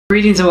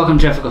Greetings and welcome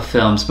to Jefficho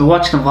Films. Been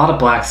watching a lot of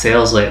Black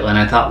Sails lately and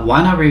I thought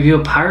why not review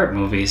a pirate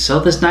movie?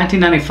 So this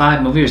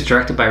 1995 movie was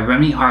directed by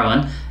Renny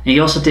Harlin and he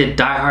also did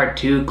Die Hard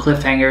 2,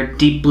 Cliffhanger,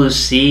 Deep Blue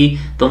Sea,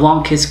 The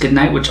Long Kiss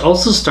Goodnight, which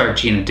also starred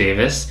Geena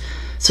Davis.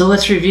 So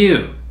let's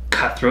review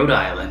Cutthroat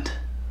Island.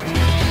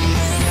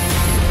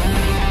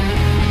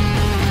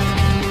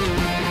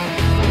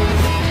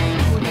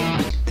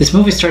 This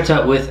movie starts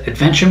out with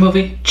adventure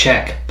movie?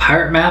 Check.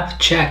 Pirate map?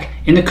 Check.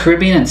 In the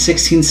Caribbean in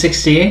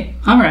 1668?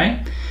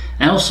 Alright.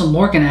 And also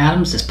Morgan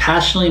Adams is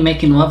passionately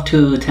making love to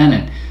a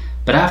lieutenant,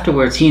 but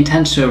afterwards he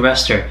intends to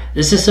arrest her.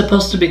 This is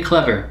supposed to be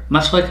clever.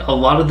 Much like a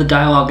lot of the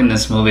dialogue in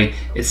this movie,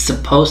 it's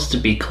supposed to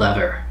be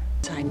clever.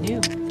 I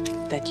knew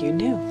that you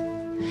knew.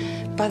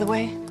 By the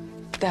way,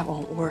 that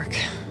won't work.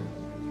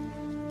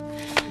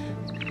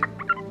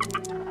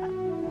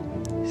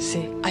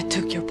 See, I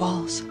took your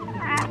balls.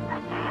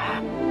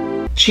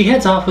 She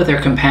heads off with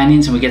her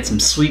companions and we get some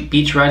sweet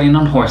beach riding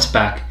on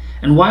horseback.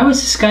 And why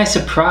was this guy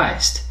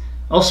surprised?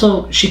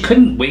 Also, she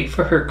couldn't wait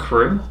for her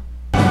crew?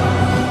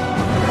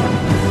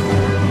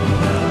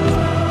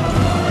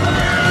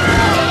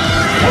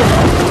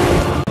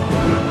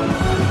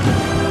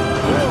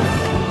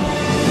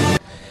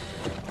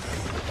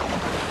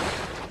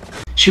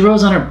 She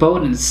rows on her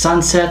boat and it's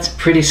sunsets,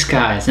 pretty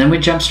skies. And then we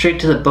jump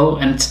straight to the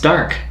boat and it's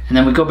dark. And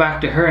then we go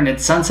back to her and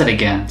it's sunset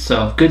again.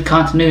 So good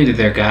continuity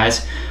there,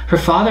 guys. Her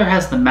father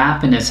has the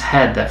map in his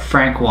head that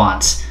Frank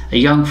wants. A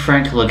young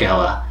Frank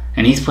Lagella.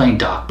 And he's playing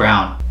Doc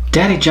Brown.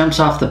 Daddy jumps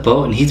off the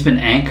boat and he's been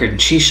anchored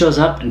and she shows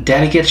up and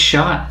Daddy gets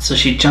shot. So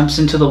she jumps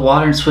into the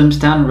water and swims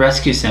down and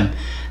rescues him.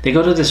 They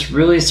go to this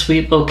really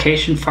sweet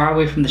location far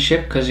away from the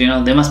ship because, you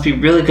know, they must be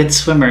really good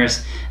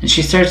swimmers. And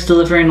she starts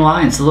delivering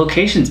lines. The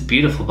location's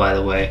beautiful, by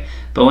the way.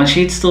 But when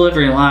she's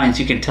delivering lines,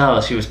 you can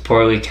tell she was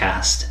poorly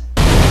cast.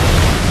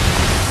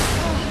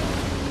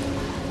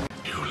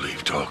 You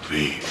leave talk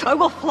me. I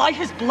will fly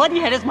his bloody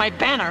head as my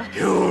banner.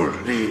 You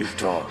leave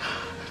talk.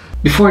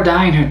 Before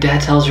dying, her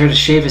dad tells her to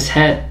shave his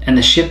head, and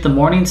the ship, the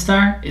Morning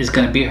Star, is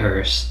gonna be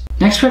hers.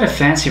 Next, we're at a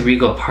fancy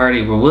regal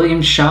party where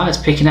William Shaw is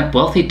picking up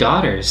wealthy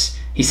daughters.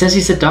 He says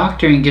he's a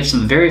doctor and gives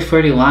some very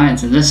flirty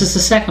lines, and this is the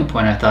second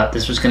point I thought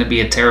this was gonna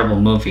be a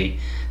terrible movie.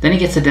 Then he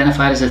gets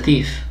identified as a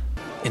thief.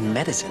 In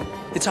medicine,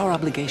 it's our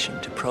obligation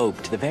to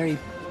probe to the very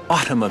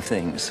bottom of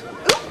things.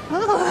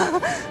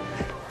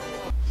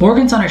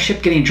 Morgan's on her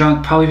ship getting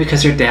drunk probably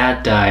because her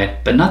dad died,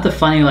 but not the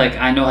funny like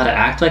I know how to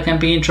act like I'm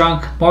being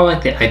drunk, more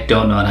like the I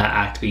don't know how to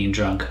act being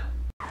drunk.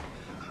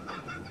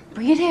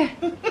 Bring it here.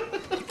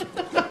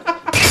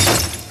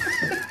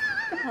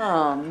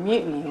 Oh,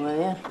 mute me, will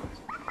you?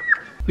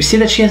 We see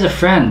that she has a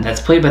friend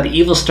that's played by the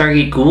evil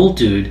Stargate ghoul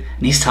dude,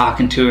 and he's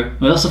talking to her.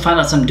 We also find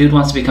out some dude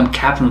wants to become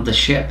captain of the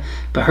ship,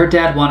 but her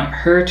dad wanted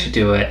her to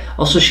do it.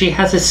 Also, she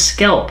has a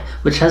scalp,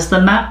 which has the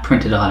map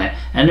printed on it,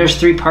 and there's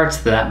 3 parts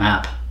to that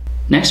map.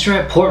 Next, we're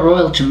at Port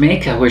Royal,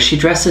 Jamaica, where she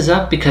dresses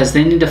up because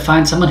they need to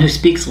find someone who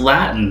speaks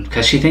Latin,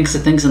 because she thinks the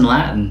thing's in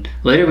Latin.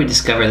 Later, we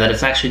discover that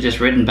it's actually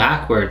just written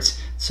backwards,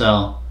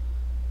 so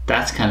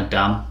that's kind of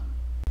dumb.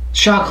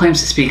 Shaw claims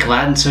to speak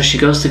Latin, so she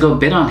goes to go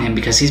bid on him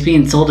because he's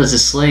being sold as a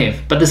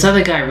slave. But this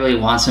other guy really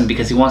wants him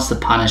because he wants to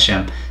punish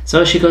him.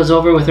 So she goes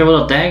over with her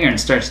little dagger and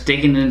starts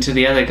digging into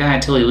the other guy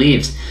until he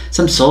leaves.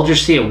 Some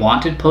soldiers see a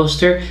wanted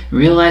poster and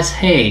realize,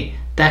 hey,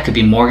 that could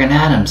be Morgan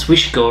Adams. We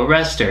should go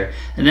arrest her.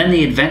 And then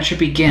the adventure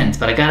begins,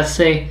 but I gotta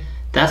say,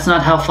 that's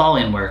not how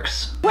falling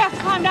works. Wes,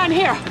 climb down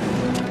here!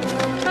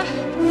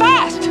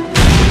 Fast!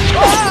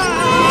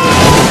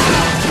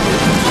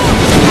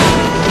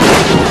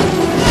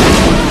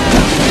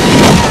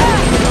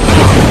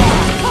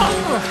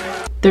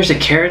 There's a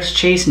carriage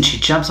chase and she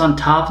jumps on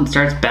top and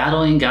starts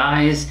battling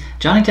guys.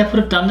 Johnny Depp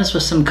would have done this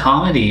with some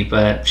comedy,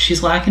 but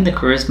she's lacking the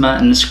charisma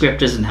and the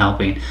script isn't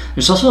helping.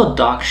 There's also a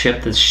dock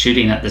ship that's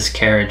shooting at this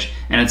carriage,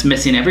 and it's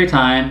missing every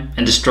time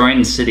and destroying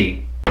the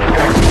city. A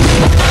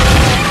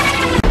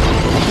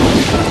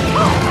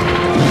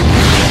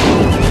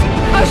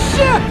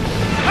ship!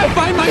 I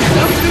find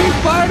myself being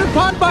fired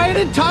upon by an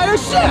entire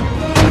ship!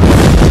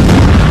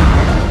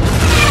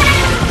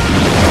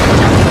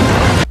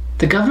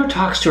 The governor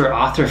talks to her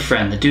author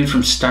friend, the dude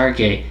from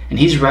Stargate, and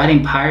he's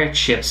riding pirate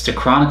ships to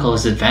chronicle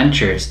his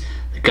adventures.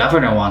 The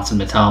governor wants him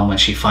to tell him when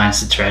she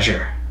finds the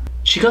treasure.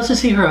 She goes to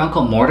see her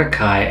uncle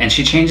Mordecai, and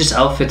she changes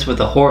outfits with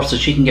a horse so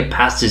she can get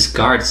past his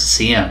guards to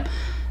see him.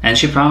 And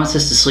she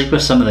promises to sleep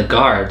with some of the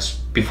guards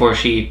before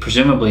she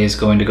presumably is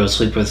going to go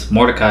sleep with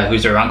Mordecai,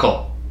 who's her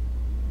uncle.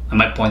 I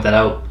might point that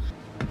out.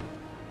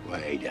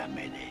 Wait a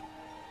minute.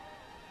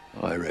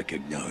 I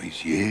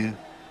recognize you.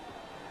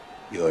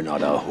 You're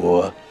not a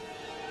whore.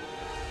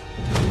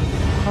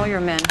 Call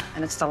your men,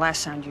 and it's the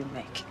last sound you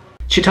make.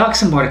 She talks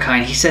to Mordecai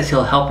and he says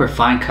he'll help her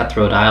find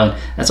Cutthroat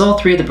Island, as all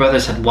 3 of the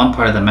brothers had 1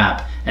 part of the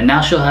map, and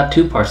now she'll have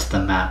 2 parts of the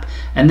map.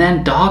 And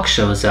then Dog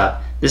shows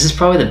up. This is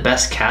probably the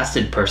best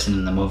casted person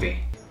in the movie.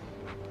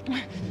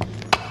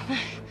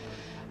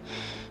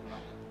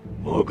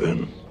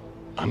 Morgan,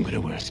 I'm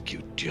gonna ask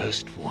you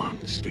just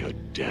once for your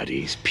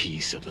daddy's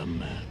piece of the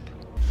map.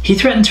 He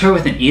threatens her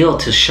with an eel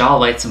till Shaw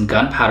lights some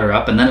gunpowder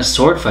up, and then a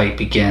sword fight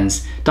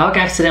begins. Dog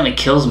accidentally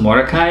kills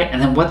Mordecai, and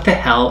then what the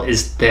hell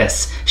is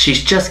this?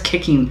 She's just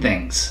kicking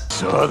things.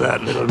 Saw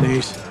that, little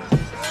niece?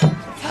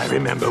 I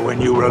remember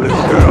when you were a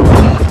little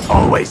girl.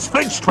 Always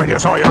flinched when you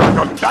saw your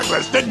Uncle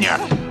Douglas, didn't you?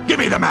 Give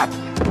me the map!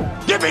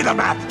 Give me the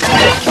map!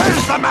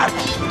 Where's the map?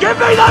 Give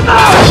me the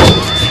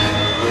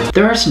map!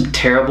 There are some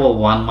terrible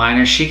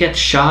one-liners. She gets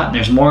shot and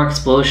there's more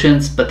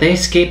explosions, but they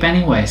escape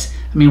anyways.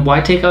 I mean,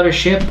 why take out her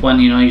ship when,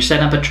 you're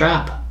setting up a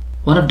trap?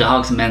 One of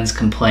Dog's men's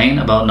complain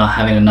about not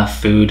having enough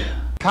food.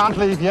 Can't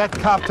leave yet,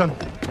 Captain.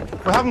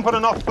 We haven't put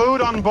enough food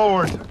on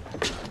board.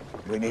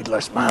 We need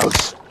less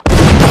mouths.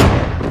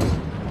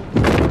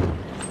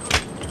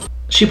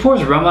 She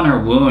pours rum on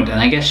her wound, and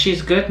I guess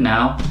she's good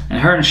now, and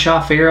her and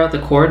Shaw figure out the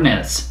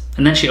coordinates,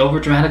 and then she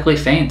overdramatically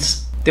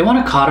faints. They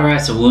want to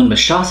cauterize the wound, but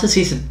Shaw says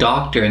he's a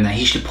doctor and that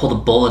he should pull the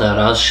bullet out,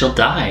 or else she'll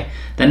die.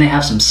 Then they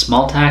have some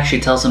small talk. She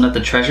tells him that the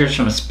treasure is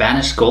from a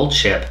Spanish gold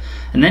ship,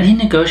 and then he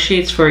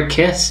negotiates for a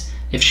kiss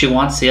if she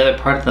wants the other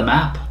part of the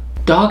map.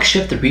 Dog's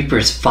ship, the Reaper,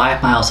 is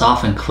 5 miles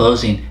off and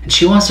closing, and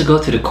she wants to go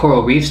through the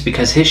coral reefs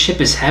because his ship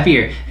is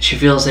heavier and she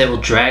feels it will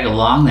drag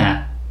along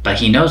that. But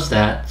he knows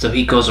that, so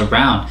he goes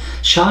around.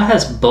 Shaw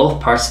has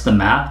both parts of the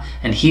map,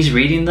 and he's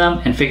reading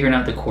them and figuring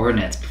out the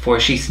coordinates before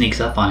she sneaks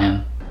up on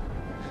him.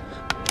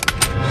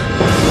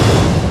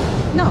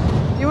 No,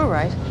 you were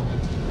right.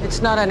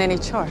 It's not on any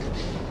chart.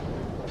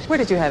 Where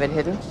did you have it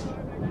hidden?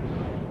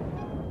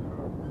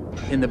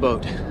 In the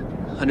boat,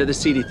 under the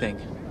seedy thing.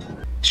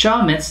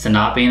 Shaw admits to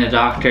not being a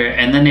doctor,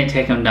 and then they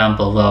take him down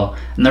below.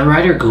 And the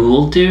Rider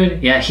Gould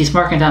dude, yeah, he's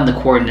marking down the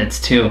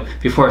coordinates too,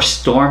 before a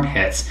storm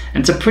hits.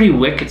 And it's a pretty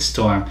wicked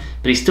storm,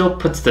 but he still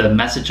puts the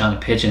message on a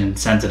pigeon and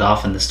sends it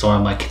off in the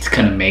storm like it's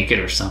gonna make it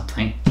or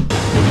something.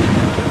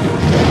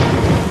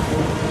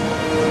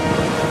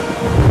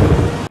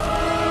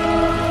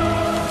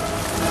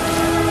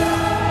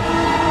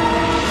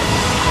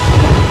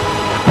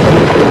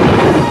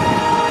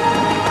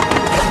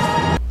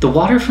 The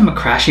water from a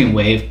crashing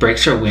wave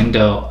breaks her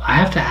window. I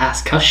have to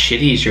ask, how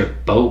shitty is your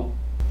boat?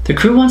 The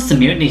crew wants to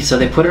mutiny, so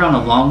they put her on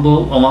a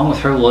longboat along with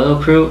her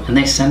loyal crew and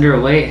they send her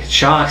away.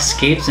 Shaw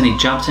escapes and he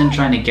jumps in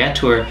trying to get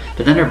to her,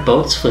 but then her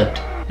boat's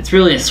flipped. It's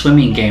really a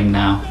swimming game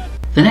now.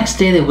 The next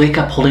day they wake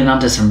up holding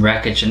onto some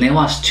wreckage and they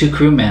lost 2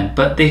 crewmen,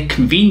 but they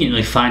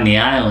conveniently find the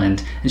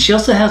island. And she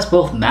also has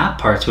both map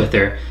parts with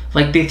her.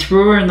 Like they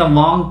threw her in the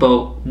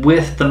longboat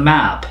with the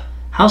map.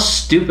 How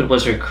stupid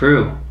was her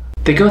crew?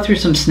 They go through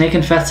some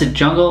snake-infested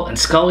jungle, and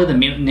Scully the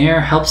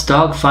mutineer helps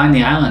Dog find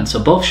the island,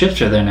 so both ships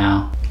are there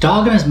now.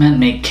 Dog and his men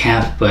make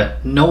camp,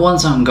 but no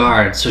one's on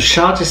guard, so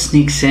Shaw just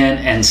sneaks in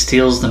and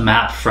steals the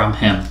map from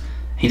him.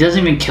 He doesn't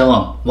even kill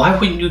him. Why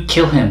wouldn't you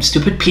kill him?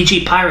 Stupid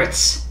PG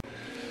pirates!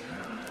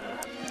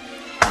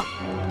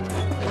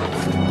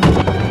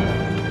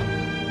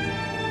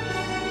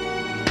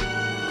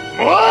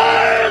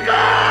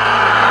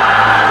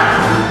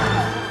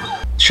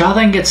 Shaw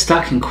then gets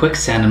stuck in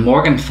quicksand and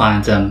Morgan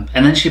finds him,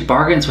 and then she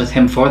bargains with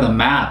him for the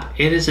map.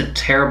 It is a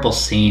terrible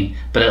scene,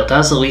 but it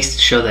does at least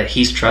show that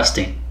he's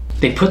trusting.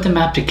 They put the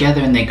map together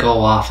and they go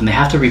off, and they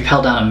have to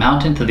rappel down a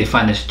mountain till they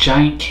find this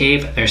giant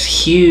cave. There's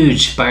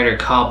huge spider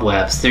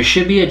cobwebs. There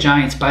should be a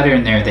giant spider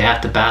in there they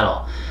have to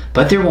battle,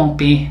 but there won't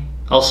be.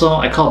 Also,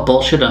 I call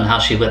bullshit on how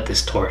she lit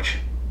this torch.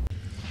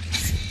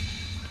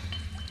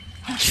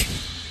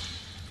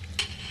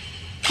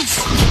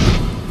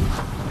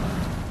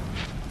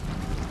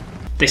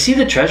 They see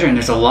the treasure and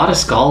there's a lot of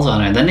skulls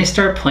on it, and then they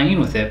start playing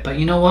with it, but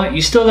you know what?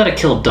 You still gotta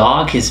kill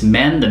Dog, his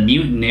men, the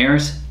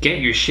mutineers, get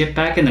your ship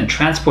back, and then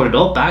transport it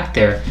all back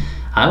there.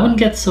 I wouldn't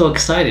get so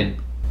excited.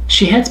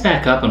 She heads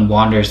back up and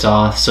wanders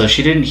off, so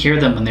she didn't hear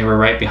them when they were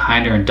right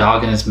behind her, and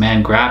Dog and his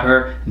men grab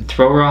her and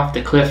throw her off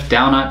the cliff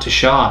down onto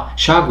Shaw.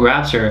 Shaw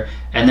grabs her,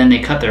 and then they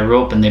cut their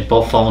rope and they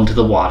both fall into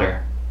the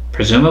water.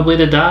 Presumably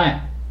to die.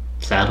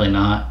 Sadly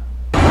not.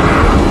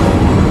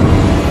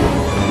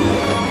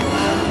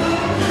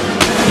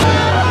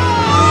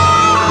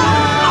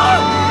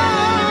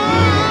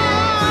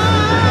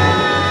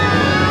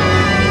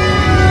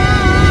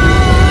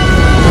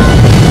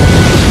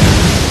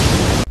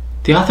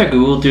 The Arthur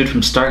Gould dude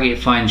from Stargate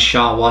finds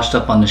Shaw washed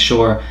up on the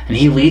shore, and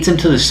he leads him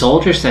to the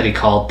soldiers that he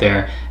called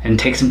there and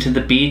takes him to the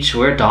beach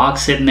where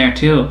Dog's sitting there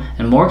too,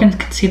 and Morgan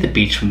can see the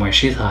beach from where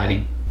she's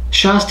hiding.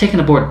 Shaw's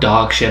taken aboard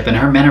Dog's ship, and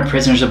her men are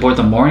prisoners aboard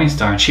the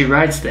Morningstar, and she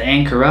rides the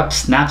anchor up,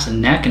 snaps a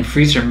neck, and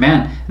frees her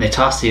men, and they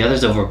toss the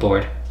others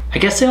overboard. I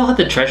guess they all have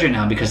the treasure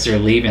now because they're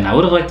leaving. I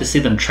would have liked to see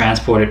them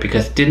transport it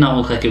because it did not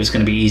look like it was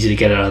going to be easy to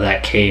get out of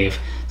that cave.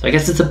 So I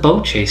guess it's a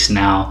boat chase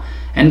now.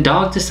 And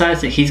Dog decides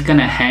that he's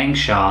gonna hang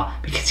Shaw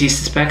because he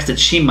suspects that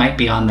she might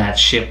be on that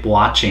ship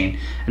watching.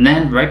 And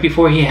then right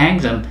before he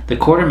hangs him, the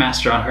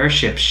quartermaster on her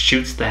ship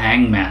shoots the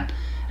hangman.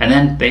 And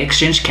then they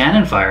exchange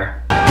cannon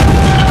fire.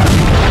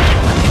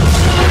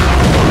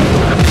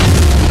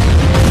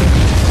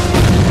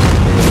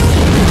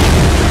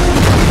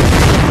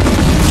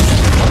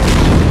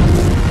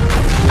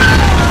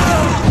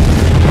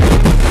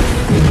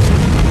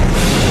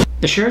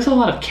 The ship has a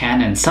lot of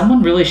cannons.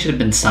 Someone really should have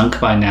been sunk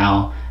by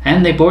now.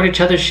 and they board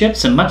each other's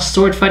ships and much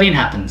sword fighting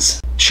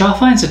happens. Shaw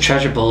finds the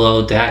treasure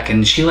below deck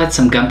and she lights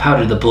some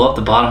gunpowder to blow up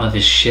the bottom of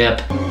his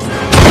ship.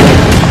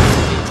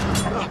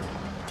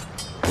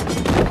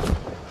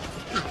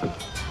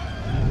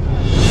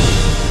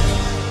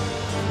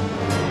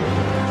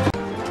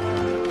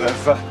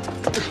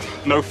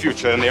 No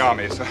future in the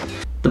army, sir.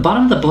 The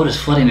bottom of the boat is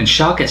flooding and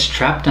Shaw gets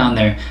trapped down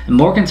there, and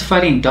Morgan's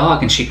fighting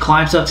Dog and she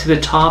climbs up to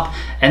the top,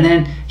 and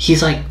then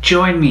he's like,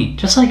 join me,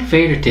 just like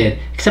Vader did,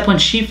 except when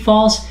she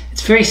falls,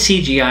 it's very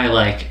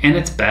CGI-like, and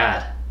it's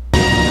bad.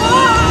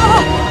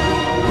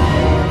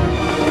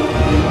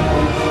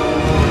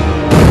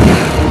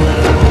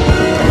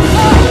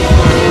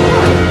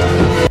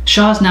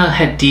 Shaw's now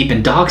head deep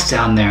and Dog's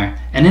down there,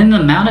 and in the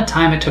amount of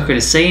time it took her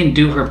to say and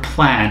do her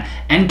plan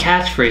and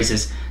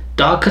catchphrases,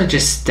 Dog could have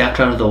just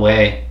stepped out of the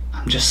way.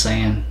 I'm just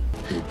saying.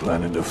 You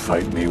planning to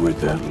fight me with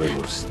that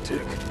little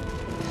stick?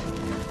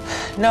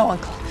 No,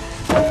 Uncle.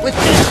 With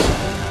this.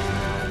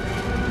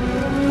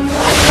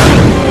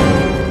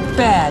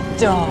 Bad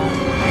dog.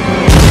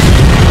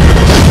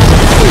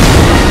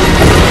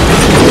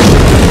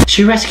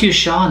 She rescues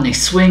Shaw and they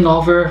swing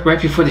over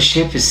right before the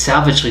ship is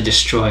savagely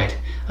destroyed.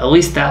 At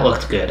least that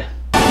looked good.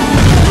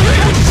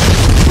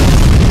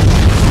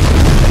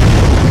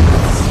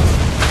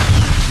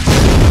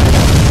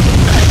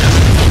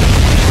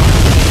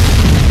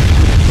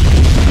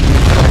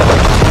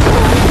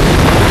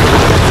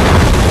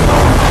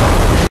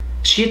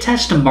 She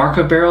attached a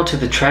marker barrel to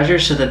the treasure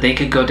so that they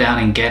could go down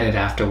and get it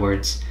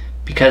afterwards,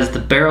 because the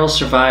barrel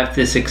survived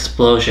this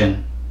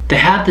explosion. They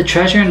have the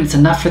treasure and it's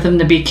enough for them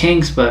to be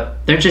kings,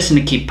 but they're just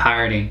going to keep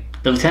pirating.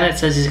 The lieutenant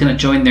says he's going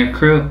to join their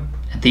crew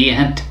at the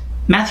end.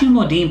 Matthew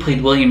Modine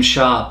played William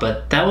Shaw,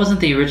 but that wasn't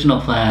the original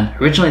plan.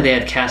 Originally they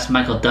had cast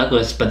Michael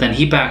Douglas, but then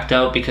he backed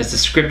out because the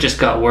script just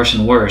got worse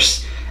and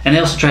worse. And they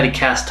also tried to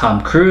cast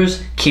Tom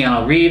Cruise,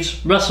 Keanu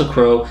Reeves, Russell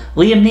Crowe,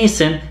 Liam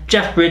Neeson,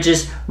 Jeff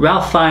Bridges,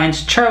 Ralph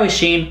Fiennes, Charlie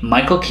Sheen,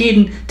 Michael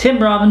Keaton, Tim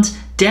Robbins,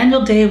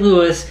 Daniel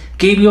Day-Lewis,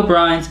 Gabriel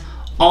Byrnes.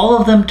 All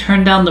of them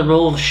turned down the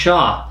role of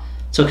Shaw.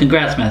 So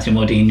congrats, Matthew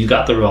Modine, you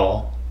got the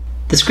role.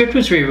 The script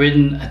was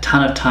rewritten a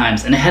ton of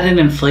times, and it had an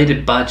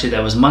inflated budget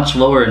that was much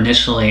lower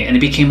initially, and it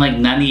became like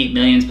 98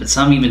 million, but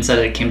some even said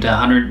it came to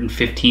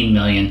 115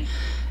 million.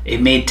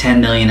 It made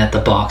 10 million at the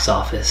box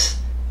office.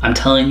 I'm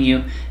telling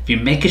you, if you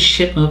make a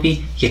shit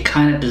movie, you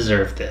kind of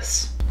deserve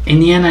this. In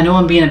the end, I know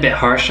I'm being a bit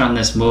harsh on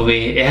this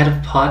movie. It had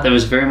a plot that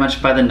was very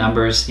much by the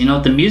numbers. You know,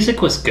 the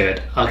music was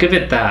good, I'll give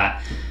it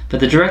that. But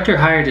the director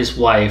hired his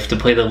wife to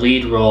play the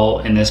lead role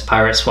in this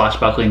pirate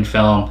swashbuckling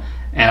film,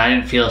 and I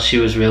didn't feel she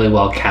was really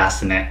well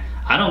cast in it.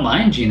 I don't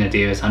mind Geena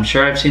Davis. I'm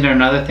sure I've seen her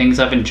in other things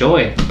I've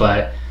enjoyed,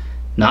 but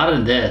not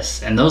in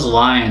this. And those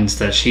lines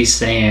that she's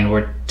saying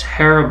were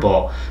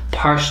terrible.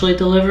 Partially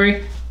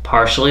delivery,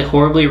 partially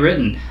horribly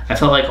written. I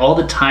felt like all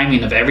the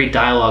timing of every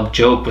dialogue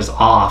joke was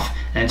off,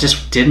 and it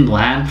just didn't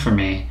land for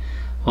me.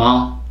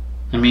 Well,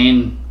 I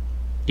mean,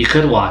 you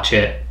could watch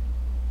it.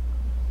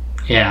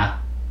 Yeah,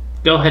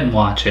 go ahead and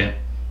watch it,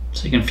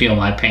 so you can feel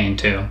my pain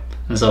too.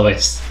 As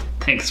always,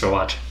 thanks for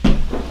watching.